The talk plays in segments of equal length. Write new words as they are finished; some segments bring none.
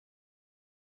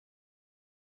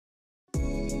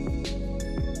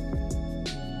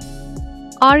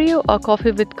Are you a Coffee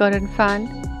with Karan fan?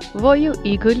 Were you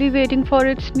eagerly waiting for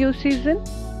its new season?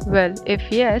 Well,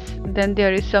 if yes, then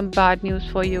there is some bad news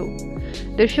for you.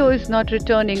 The show is not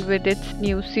returning with its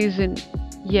new season.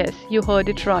 Yes, you heard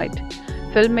it right.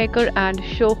 Filmmaker and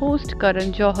show host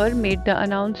Karan Johar made the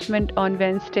announcement on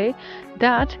Wednesday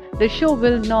that the show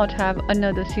will not have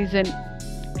another season.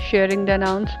 Sharing the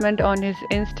announcement on his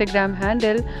Instagram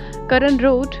handle, Karan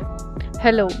wrote,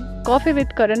 "Hello, Coffee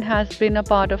with Karan has been a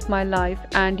part of my life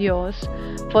and yours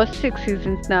for 6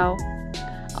 seasons now.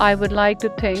 I would like to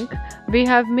think we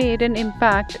have made an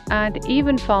impact and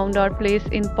even found our place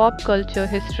in pop culture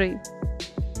history.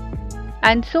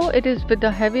 And so it is with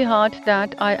a heavy heart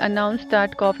that I announce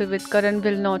that Coffee with Karan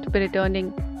will not be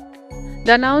returning."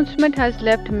 The announcement has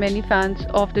left many fans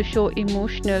of the show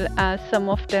emotional, as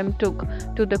some of them took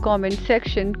to the comment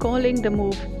section calling the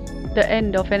move the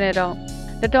end of an era.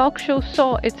 The talk show saw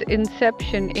its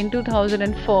inception in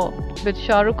 2004 with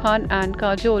Shah Rukh Khan and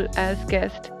Kajol as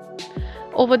guests.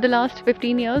 Over the last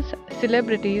 15 years,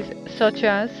 celebrities such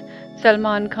as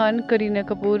Salman Khan, Kareena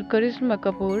Kapoor, Karisma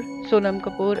Kapoor, Sonam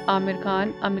Kapoor, Amir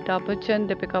Khan, Amitabh Bachchan,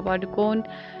 Deepika Padukone,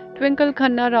 Twinkle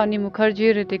Khanna, Rani Mukherjee,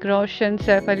 Hrithik Roshan,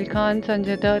 Saif Ali Khan,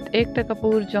 Sanjay Dutt, Ekta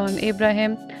Kapoor, John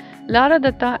Abraham, Lara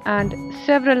Dutta and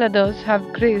several others have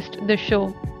graced the show.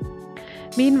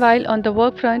 Meanwhile, on the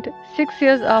work front, 6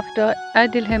 years after Ae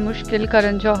Dil Hai Mushkil,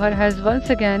 Karan Johar has once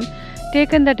again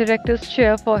taken the director's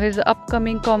chair for his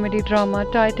upcoming comedy drama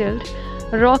titled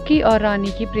Rocky Aur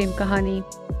Rani Ki Prem Kahani.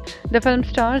 The film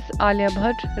stars Alia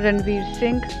Bhatt, Ranveer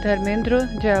Singh, Dharmendra,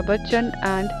 Jaya Bachchan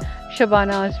and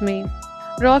Shabana Azmi.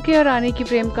 Rocky Aur Rani Ki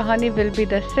Prem Kahani will be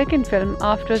the second film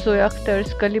after Zoya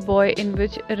Akhtar's Gully Boy, in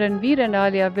which Ranveer and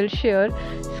Alia will share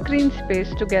screen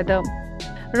space together.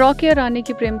 Rocky Aur Rani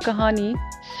Ki Prem Kahani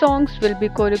songs will be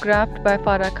choreographed by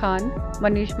Farah Khan.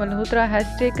 Manish Malhotra has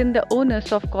taken the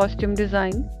onus of costume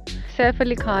design. Saif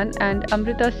Ali Khan and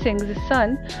Amrita Singh's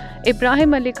son,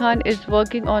 Ibrahim Ali Khan, is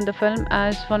working on the film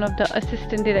as one of the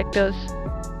assistant directors.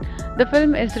 The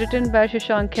film is written by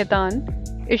Shashank Khaitan,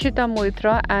 Ishita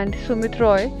Moitra and Sumit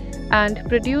Roy and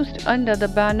produced under the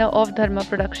banner of Dharma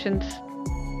Productions.